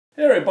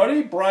Hey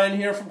everybody, Brian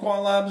here from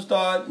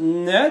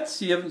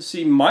quantlabs.net. You haven't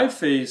seen my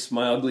face,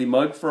 my ugly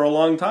mug, for a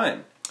long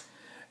time.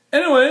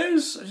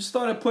 Anyways, I just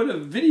thought I'd put a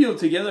video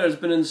together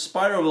that's been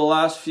inspired over the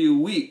last few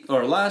weeks,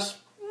 or last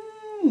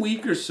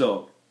week or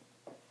so.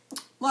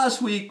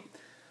 Last week,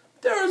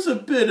 there was a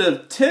bit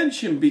of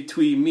tension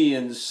between me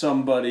and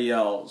somebody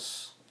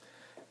else.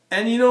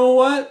 And you know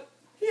what?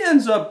 He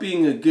ends up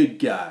being a good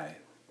guy.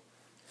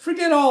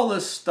 Forget all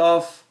this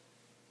stuff.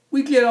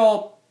 We get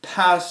all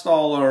past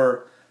all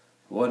our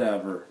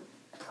whatever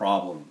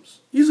problems.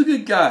 He's a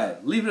good guy.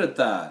 Leave it at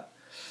that.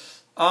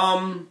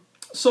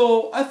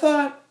 So I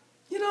thought,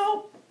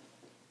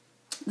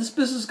 this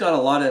business got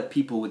a lot of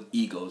people with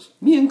egos,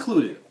 me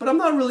included. But I'm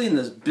not really in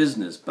this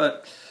business.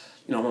 But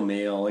I'm a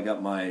male. I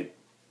got my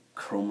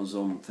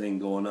chromosome thing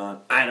going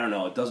on. I don't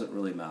know. It doesn't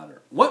really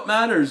matter. What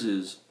matters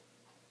is,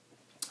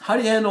 how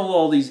do you handle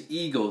all these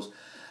egos?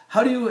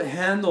 How do you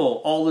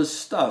handle all this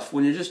stuff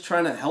when you're just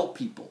trying to help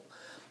people?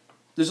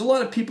 There's a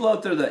lot of people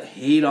out there that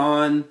hate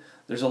on.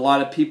 There's a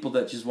lot of people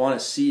that just want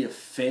to see you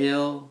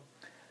fail.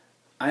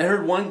 I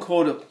heard one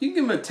quote of, you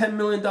can give them a $10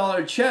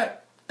 million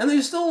check and they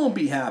still won't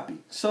be happy.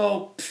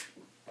 So,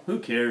 who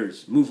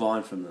cares? Move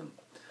on from them.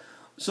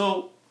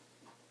 So,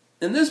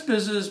 in this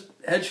business,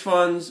 hedge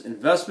funds,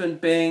 investment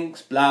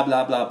banks, blah,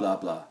 blah, blah, blah,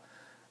 blah.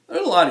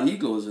 There's a lot of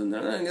egos in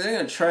there. They're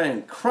going to try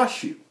and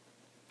crush you.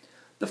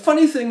 The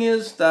funny thing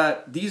is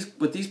that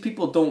what these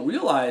people don't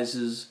realize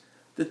is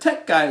the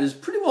tech guys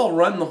pretty well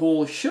run the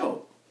whole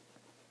show.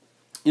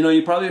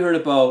 You probably heard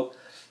about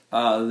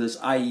this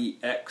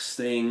IEX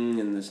thing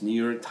and this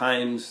New York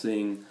Times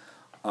thing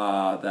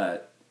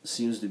that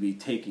seems to be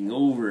taking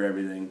over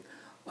everything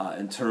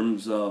in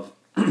terms of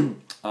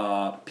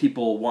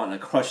people wanting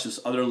to crush this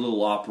other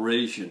little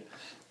operation.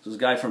 This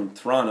guy from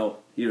Toronto,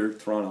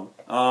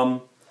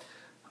 from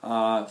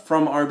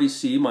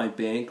RBC, my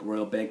bank,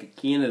 Royal Bank of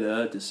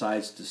Canada,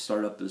 decides to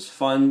start up this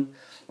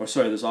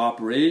this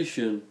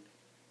operation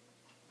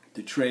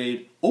to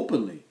trade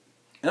openly.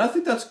 And I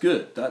think that's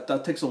good.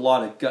 That takes a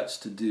lot of guts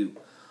to do.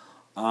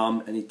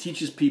 And he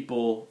teaches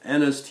people,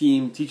 and his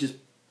team teaches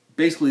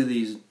basically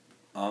these,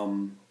 I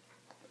don't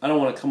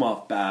want to come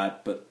off bad,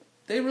 but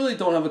they really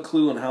don't have a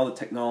clue on how the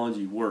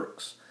technology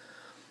works.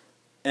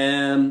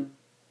 And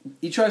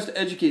he tries to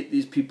educate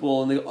these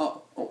people, and they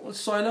go, oh, let's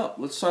sign up.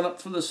 Let's sign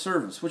up for this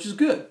service, which is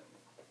good.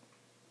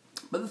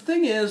 But the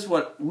thing is,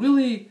 what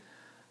really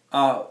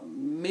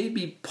made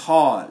me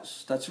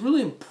pause, that's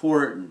really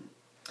important,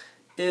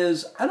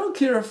 is I don't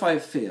care if I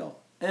fail,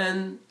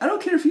 and I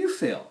don't care if you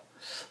fail.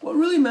 What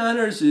really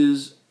matters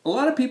is a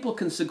lot of people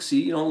can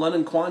succeed.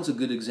 London Quant's a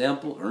good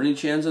example. Ernie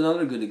Chan's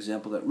another good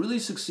example that really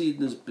succeed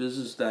in this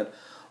business, that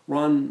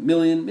run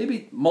million,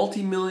 maybe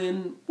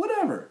multi-million,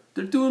 whatever.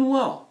 They're doing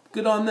well.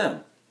 Good on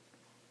them.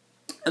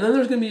 And then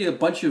there's going to be a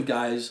bunch of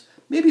guys,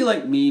 maybe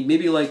like me,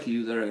 maybe like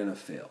you, that are going to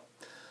fail.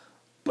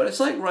 But it's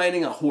like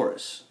riding a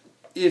horse.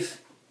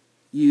 If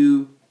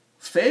you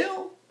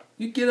fail,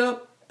 you get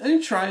up and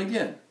you try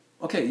again.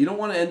 Okay, you don't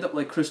want to end up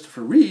like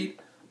Christopher Reed,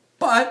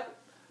 but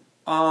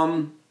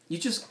you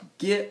just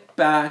get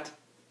back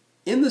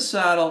in the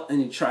saddle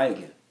and you try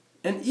again.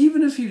 And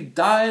even if you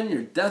die on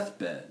your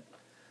deathbed,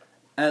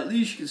 at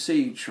least you can say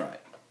you tried.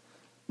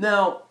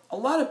 Now, a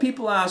lot of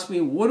people ask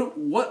me, what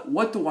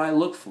do I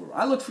look for?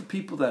 I look for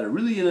people that are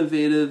really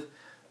innovative,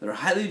 that are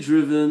highly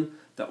driven,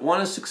 that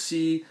want to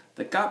succeed,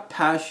 that got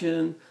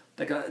passion,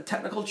 that got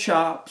technical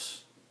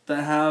chops,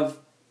 that have,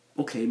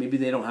 okay, maybe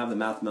they don't have the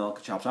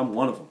mathematical chops. I'm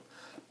one of them.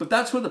 But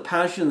that's where the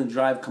passion and the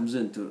drive comes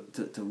in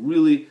to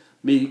really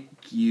make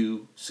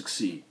you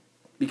succeed.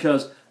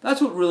 Because that's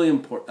what really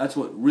important. That's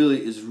what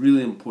really is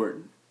really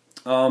important.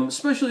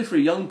 Especially for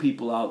young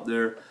people out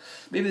there.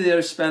 Maybe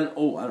they're spent,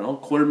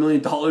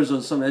 $250,000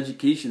 on some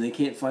education. They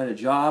can't find a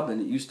job, and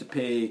it used to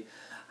pay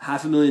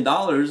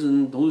 $500,000,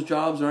 and those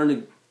jobs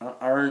aren't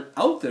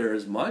out there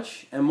as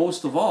much. And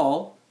most of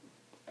all,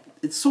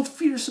 it's so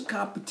fierce a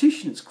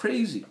competition. It's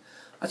crazy.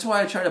 That's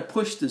why I try to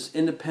push this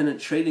independent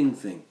trading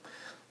thing.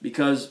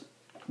 Because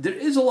there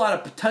is a lot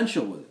of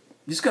potential with it.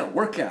 You just got to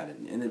work at it,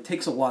 and it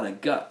takes a lot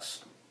of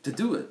guts to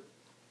do it.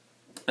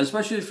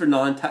 Especially for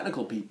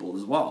non-technical people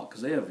as well,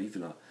 because they have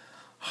even a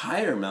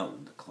higher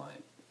mountain to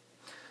climb.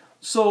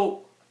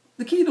 So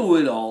the key to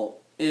it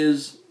all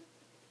is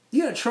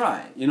you got to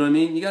try. You know what I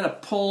mean? You got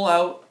to pull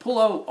out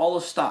all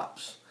the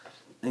stops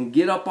and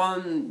get up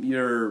on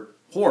your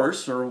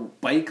horse or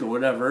bike or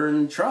whatever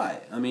and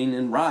try.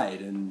 And ride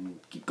and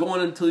keep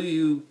going until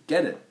you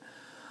get it.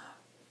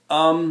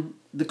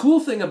 The cool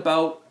thing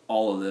about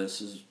all of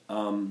this is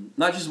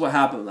not just what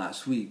happened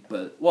last week,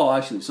 but,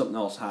 actually something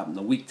else happened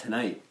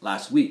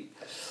last week.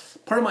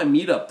 Part of my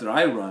meetup that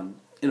I run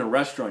in a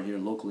restaurant here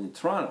locally in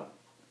Toronto,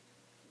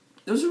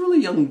 there was a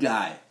really young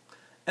guy,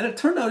 and it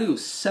turned out he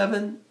was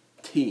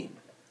 17.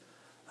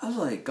 I was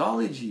like,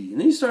 golly gee.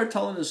 And then he started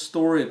telling a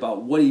story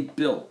about what he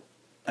built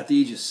at the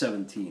age of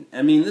 17.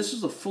 This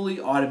is a fully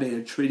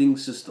automated trading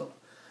system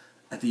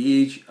at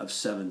the age of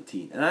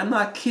 17. And I'm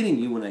not kidding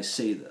you when I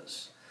say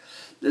this.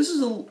 This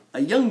is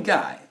a young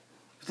guy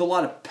with a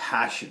lot of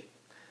passion.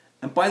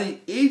 And by the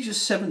age of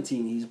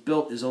 17, he's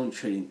built his own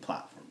trading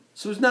platform.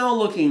 So he's now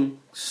looking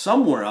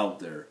somewhere out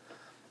there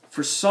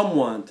for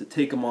someone to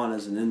take him on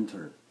as an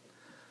intern.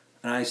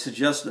 And I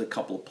suggested a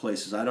couple of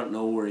places. I don't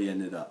know where he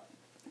ended up.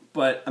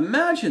 But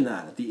imagine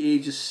that at the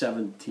age of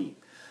 17.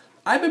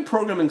 I've been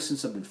programming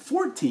since I've been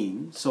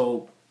 14,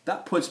 so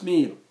that puts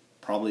me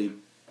probably,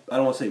 I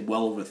don't want to say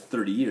well over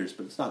 30 years,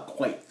 but it's not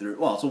quite 30,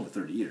 well, it's over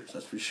 30 years,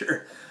 that's for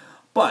sure.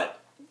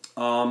 But,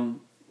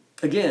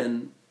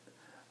 again,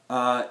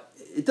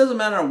 it doesn't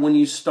matter when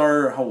you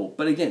start or how old,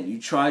 but again,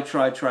 you try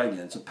again.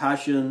 It's a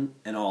passion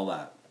and all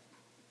that.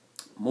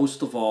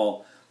 Most of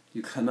all,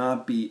 you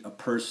cannot be a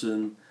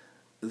person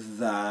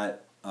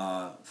that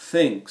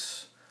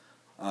thinks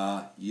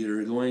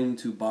you're going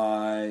to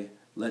buy,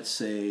 let's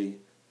say,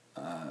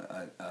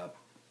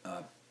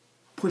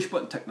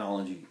 push-button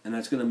technology, and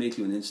that's going to make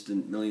you an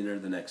instant millionaire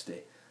the next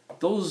day.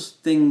 Those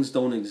things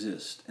don't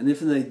exist. And if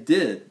they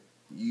did,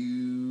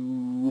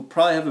 you will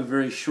probably have a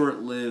very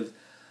short-lived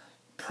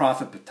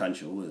profit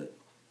potential with it.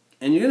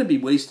 And you're going to be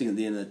wasting, at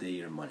the end of the day,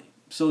 your money.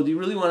 So do you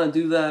really want to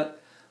do that?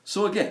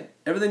 So again,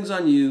 everything's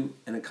on you,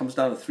 and it comes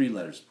down to 3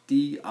 letters.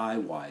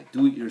 DIY.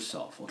 Do it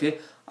yourself. Okay?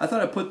 I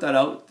thought I'd put that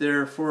out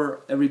there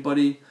for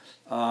everybody.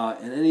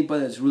 And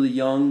anybody that's really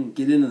young,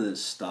 get into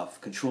this stuff.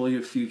 Control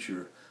your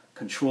future.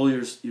 Control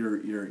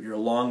your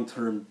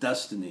long-term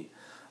destiny.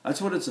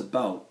 That's what it's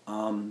about.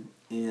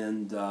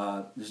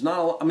 There's not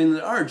a lot, I mean,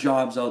 there are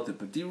jobs out there,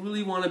 but do you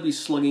really want to be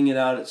slugging it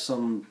out at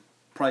some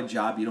probably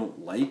job you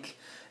don't like?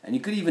 And you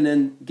could even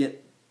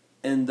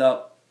end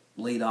up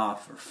laid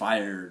off or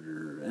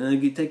fired, and it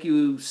could take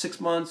you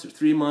 6 months or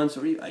 3 months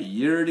or a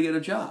year to get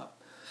a job.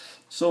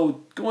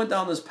 So going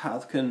down this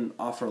path can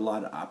offer a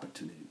lot of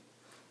opportunity.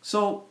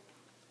 So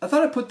I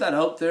thought I'd put that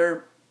out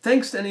there.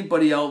 Thanks to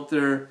anybody out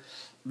there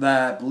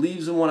that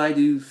believes in what I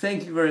do.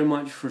 Thank you very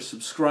much for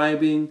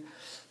subscribing.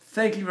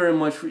 Thank you very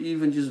much for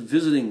even just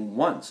visiting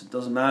once. It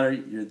doesn't matter.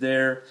 You're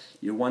there.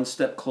 You're one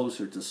step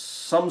closer to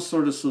some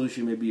sort of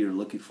solution maybe you're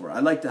looking for.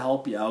 I'd like to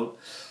help you out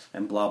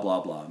and blah,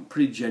 blah, blah. I'm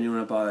pretty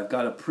genuine about it. I've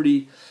got a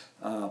pretty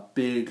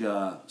big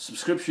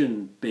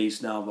subscription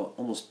base now of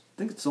almost, I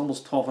think it's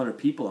almost 1,200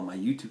 people on my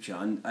YouTube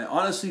channel. And I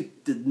honestly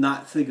did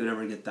not think it would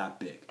ever get that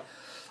big.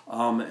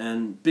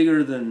 And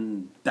bigger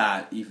than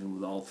that, even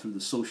with all through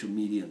the social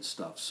media and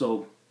stuff.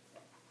 So,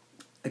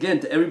 again,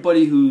 to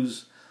everybody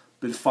who's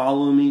been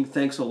following me,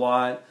 thanks a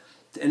lot.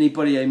 To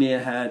anybody I may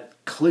have had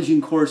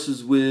collision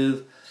courses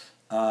with,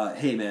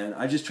 hey man,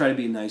 I just try to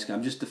be a nice guy.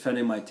 I'm just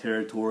defending my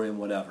territory and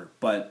whatever.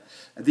 But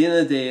at the end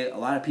of the day, a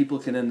lot of people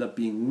can end up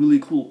being really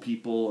cool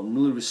people and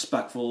really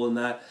respectful in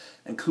that.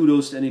 And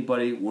kudos to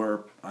anybody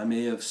where I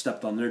may have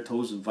stepped on their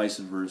toes and vice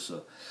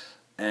versa.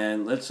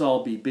 And let's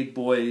all be big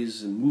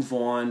boys and move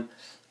on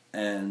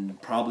and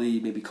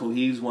probably maybe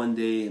cohese one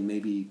day and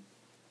maybe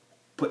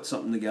put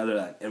something together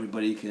that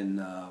everybody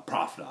can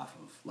profit off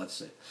of, let's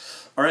say.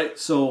 All right,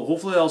 so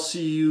hopefully I'll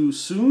see you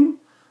soon.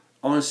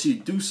 I want to see you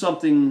do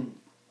something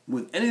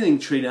with anything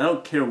trading. I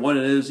don't care what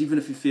it is. Even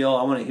if you fail,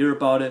 I want to hear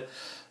about it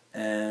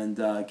and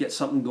get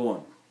something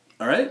going.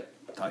 All right?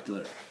 Talk to you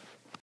later.